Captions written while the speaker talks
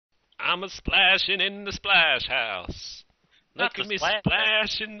I'm a-splashing in the splash house. Look at me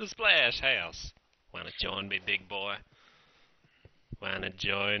splash in the splash house. Wanna join me, big boy? Wanna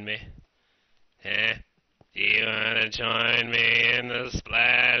join me? Huh? Do you wanna join me in the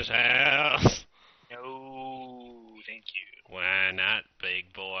splash house? No, thank you. Why not,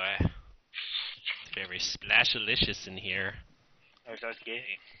 big boy? It's very splashalicious in here. I was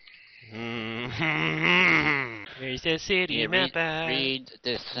gay. Where's the city map at? Read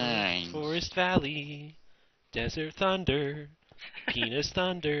the signs. Forest Valley, Desert Thunder, Penis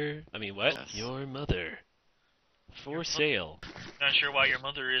Thunder. I mean, what? Yes. Your mother. For sale. Not sure why your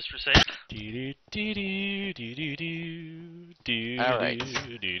mother is for sale. All right.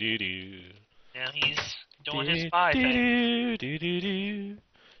 Now he's doing his spy thing.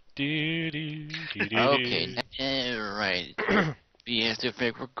 Okay, right. Yes, if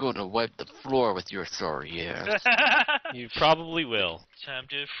we're going to wipe the floor with your sorry ass. You probably will. Time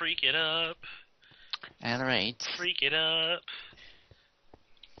to freak it up. All right. Freak it up.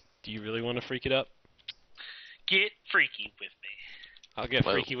 Do you really want to freak it up? Get freaky with me. I'll get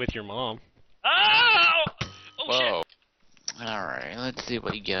freaky with your mom. Oh! Oh, Whoa. Alright, let's see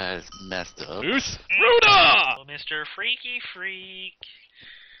what you guys messed up. Moose Ruda! Oh, Mr. Freaky Freak,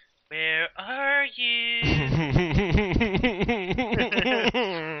 where are you?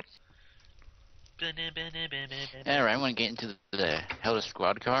 Alright, I'm gonna get into the Hellish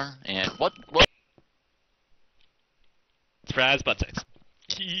squad car, and what? It's Fraz butt sex.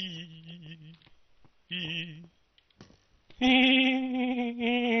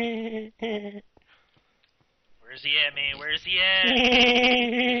 Where's he at, man? Where's he at?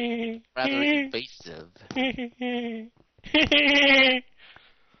 Rather invasive.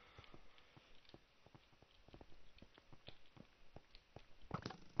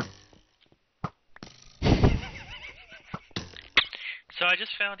 So I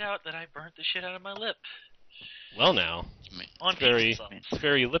just found out that I burnt the shit out of my lip. Well now, On it's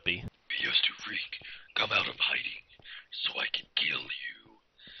very lippy. Mr. Freak, come out of hiding, so I can kill you.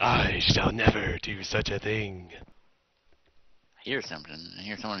 I shall never do such a thing. I hear something. I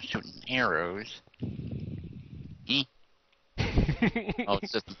hear someone shooting arrows. Oh,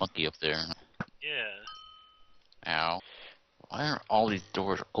 it's just a monkey up there. Yeah. Ow. Why are all these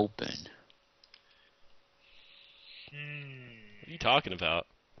doors open? What are you talking about?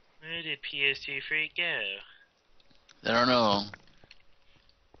 Where did PS2 Freak go? I don't know.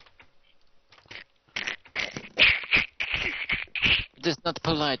 It's just not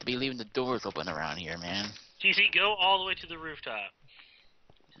polite to be leaving the doors open around here, man. TC, go all the way to the rooftop.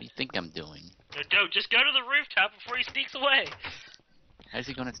 What do you think I'm doing? No, don't. Just go to the rooftop before he sneaks away. How's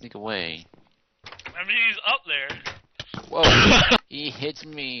he gonna sneak away? I mean, he's up there. Whoa! He hits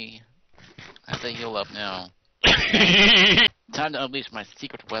me. I have to heal up now. Time to unleash my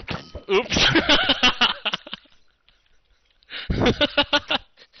secret weapon. Oops.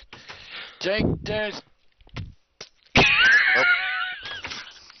 Take this.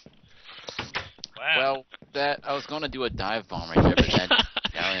 Wow. Well, I was gonna do a dive bomb right there, but then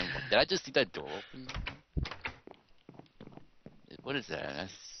did I just see that door open? What is that?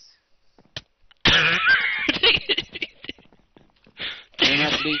 You're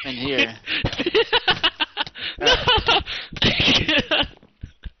not leaving here.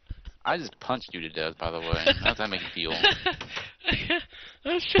 I just punched you to death, by the way. How does that make you feel?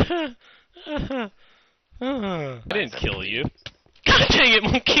 I didn't kill you. God dang it,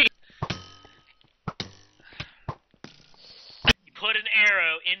 monkey! You put an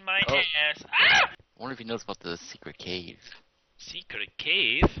arrow in my ass. Ah! I wonder if he knows about the secret cave. Secret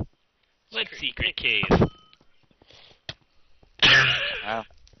cave? What secret cave? Wow.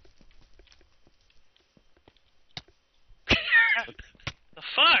 The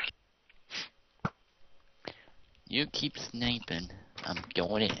fuck? You keep sniping. I'm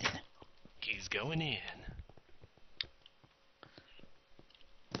going in. He's going in.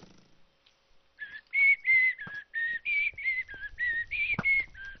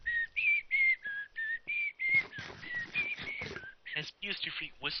 As used to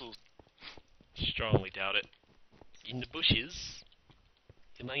Freak whistles. Strongly doubt it. In the bushes?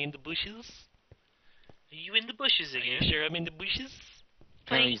 Am I in the bushes? Are you in the bushes Are you again? sure I'm in the bushes?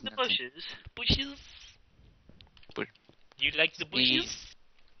 Playing in the bushes. Bushes? Bush. Do you like the bushes?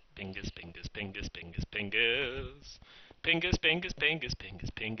 Pingus, pingus, pingus, pingus, pingus. Pingus, pingus, pingus, pingus,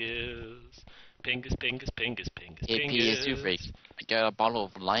 pingus. Pingus, pingus, pingus, pingus, Hey, PS2 Freak. I got a bottle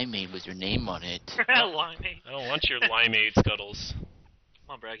of limeade with your name on it. Limeade. I don't want your limeade, Scuttles. Come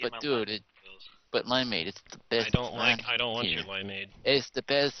on, bro. Get But my dude, limeade. but limeade, it's the best. I don't want your limeade. It's the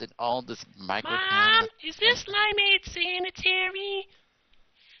best in all this microphone. Mom, is this limeade sanitary?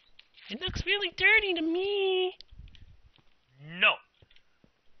 It looks really dirty to me. No.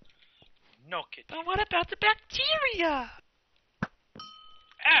 No, kid. But what about the bacteria?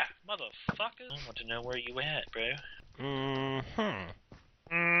 Ah, motherfucker. I want to know where you at, bro. Mm-hmm.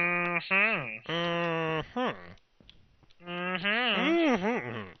 Mm-hmm. Mm-hmm. Mm-hmm.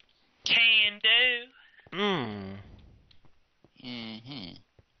 Mm-hmm. Can do. Mm. Mm-hmm.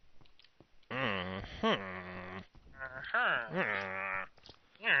 Mm-hmm. Uh-huh.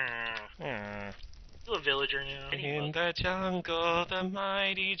 Mm. You a villager now. In the jungle, the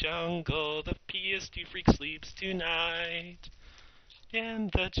mighty jungle, the PS2 freak sleeps tonight. In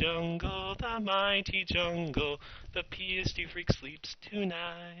the jungle, the mighty jungle, the PS2 freak sleeps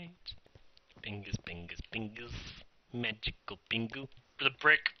tonight. Bingus, bingus, bingus, magical bingo. The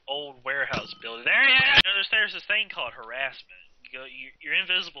brick old warehouse building. There you go. You know, there's this thing called harassment. You're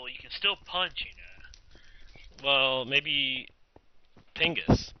invisible. You can still punch, you know. Well, maybe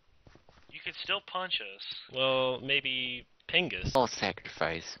Pingus. You can still punch us. Well, maybe Pingus. All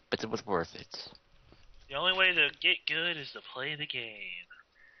sacrifice, but it was worth it. The only way to get good is to play the game.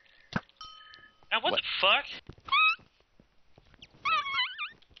 Now, what What? the fuck?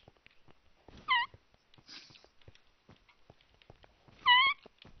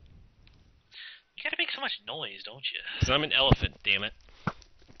 You gotta make so much noise, don't you? Because I'm an elephant, damn it.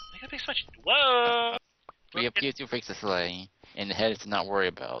 You gotta make so much. Whoa! We have PS2 freaks to slay, and the heads to not worry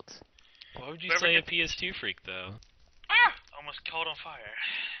about. Why would you Whoever say a gets- PS2 freak, though? Ah! Almost caught on fire.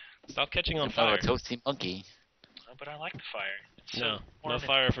 Stop catching on Oh, fire. a toasty monkey. Oh, but I like the fire. It's No, so no warm and-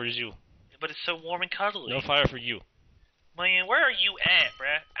 fire for you. But it's so warm and cuddly. No fire for you. Man, where are you at,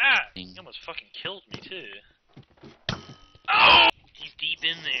 bruh? Ah! You almost fucking killed me, too. Oh! He's deep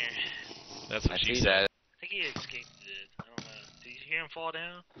in there. That's what I she see said. that. I think he escaped it. I don't know. Did you hear him fall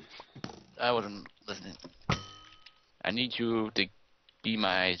down? I wasn't listening. I need you to be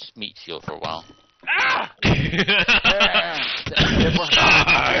my meat shield for a while. Ah!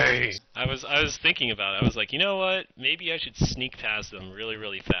 I was thinking about it. I was like, you know what? Maybe I should sneak past them really,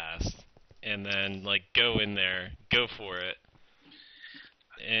 really fast, and then like go in there, go for it,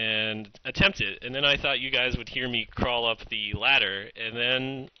 and attempt it. And then I thought you guys would hear me crawl up the ladder, and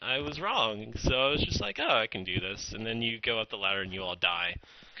then I was wrong. So I was just like, oh, I can do this. And then you go up the ladder and you all die.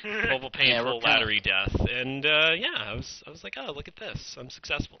 Painful, we're kinda- laddery death. And yeah, I was like, oh, look at this. I'm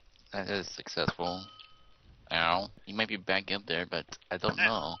successful. That is successful. Ow. You might be back up there, but I don't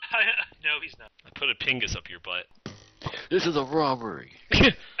know. No, he's not. I put a pingus up your butt. This is a robbery.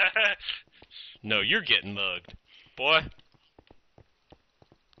 No, you're getting mugged. Boy.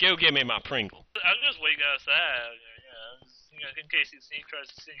 Go get me my Pringle. I'm just waiting outside. In case he tries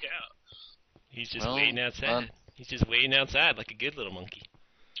to sneak out. He's just Well, waiting outside. He's just waiting outside like a good little monkey.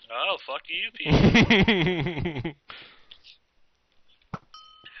 Oh, fuck you, people.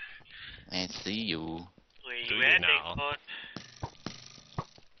 I see you. Where Do you you at, now? Bigfoot?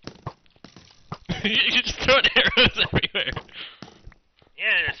 You're just throwing arrows everywhere.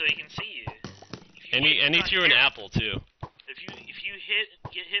 Yeah, so he can see you. And he threw an apple too. If you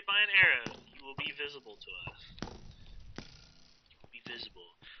get hit by an arrow, you will be visible to us. Be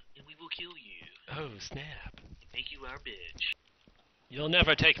visible, and we will kill you. Oh, snap. Make you our bitch. You'll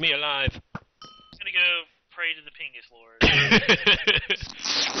never take me alive. I'm gonna go pray to the Pingus Lord.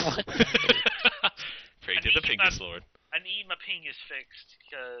 What? Pray I to the need Pingus my- Lord. I need my Pingus fixed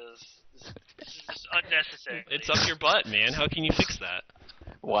because this is just unnecessary. It's up your butt, man. How can you fix that?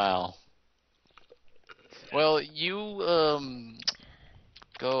 Wow. Well, you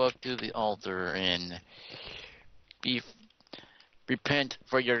go up to the altar and repent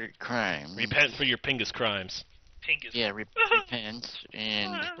for your crime. Repent for your Pingus crimes. Pingus. Yeah, repent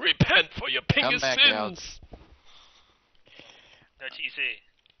and Repent for your Come Pingus back sins. out. No, TC.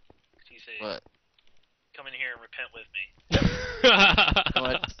 TC. what? Come in here and repent with me.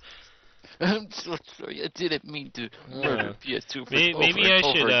 What? I'm so sorry. I didn't mean to murder PS2 for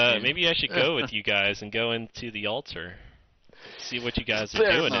Maybe I should go with you guys and go into the altar. See what you guys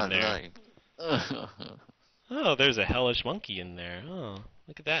are doing in there. Oh, there's a hellish monkey in there. Oh,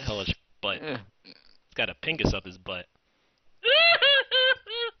 look at that hellish butt. It's got a pingus up his butt.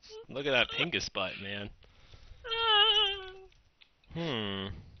 Look at that pingus butt, man.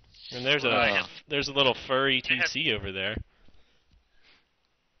 And there's a little furry TC over there.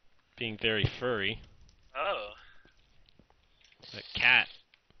 Being very furry. Oh. A cat.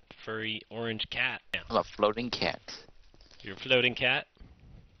 Furry orange cat. Yeah. I'm a floating cat. You're a floating cat?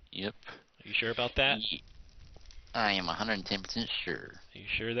 Yep. Are you sure about that? I am 110% sure. Are you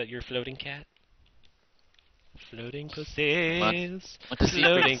sure that you're a floating cat? Floating pussies. Want to see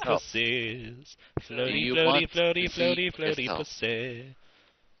Floating for yourself. pussies. Do Floaty, you floaty, want floaty, to see floaty, for floaty yourself? pussy.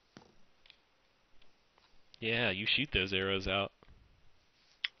 Yeah, you shoot those arrows out.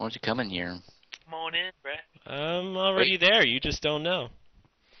 Why don't you come in here? Come on in, bruh. I'm already there. You just don't know.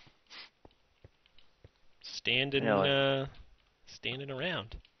 Standing around.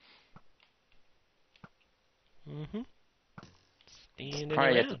 Mm-hmm. Standing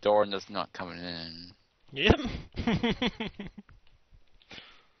Probably at around. the door and just not coming in. Yep.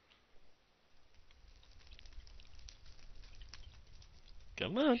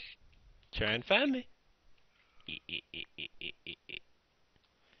 Come on. Try and find me. Wait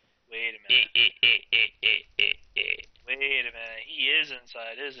a minute. Wait a minute. He is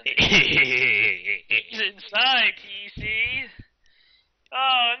inside, isn't he? He's inside, PC.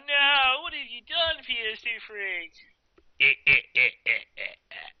 Oh no! What have you done, PS2 freak?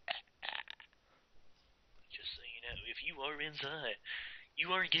 Just so you know, if you are inside,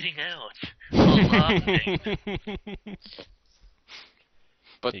 you are getting out alive.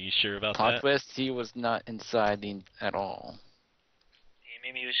 But Are you sure about plot that? twist, he was not inside at all.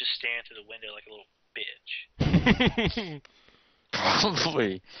 Maybe he was just staring through the window like a little bitch.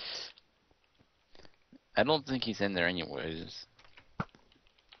 Probably. I don't think he's in there anyways.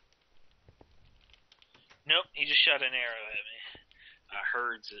 Nope, he just shot an arrow at me. I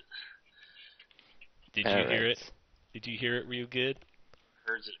heard it. Did you hear it? Did you hear it real good?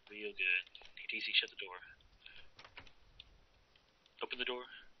 Heard it real good. TTC, shut the door. Open the door.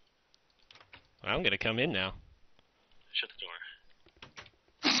 I'm gonna come in now. Shut the door.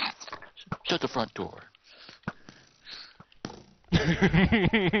 Shut the front door.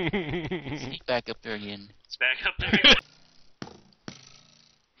 Sneak back up there again. It's back up there.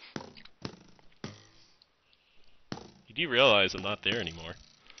 You do realize I'm not there anymore.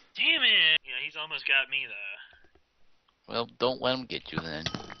 Damn it! Yeah, he's almost got me though. Well, don't let him get you then.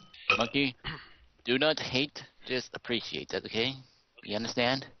 Monkey, do not hate, just appreciate that, okay? You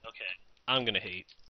understand? Okay. I'm gonna hate.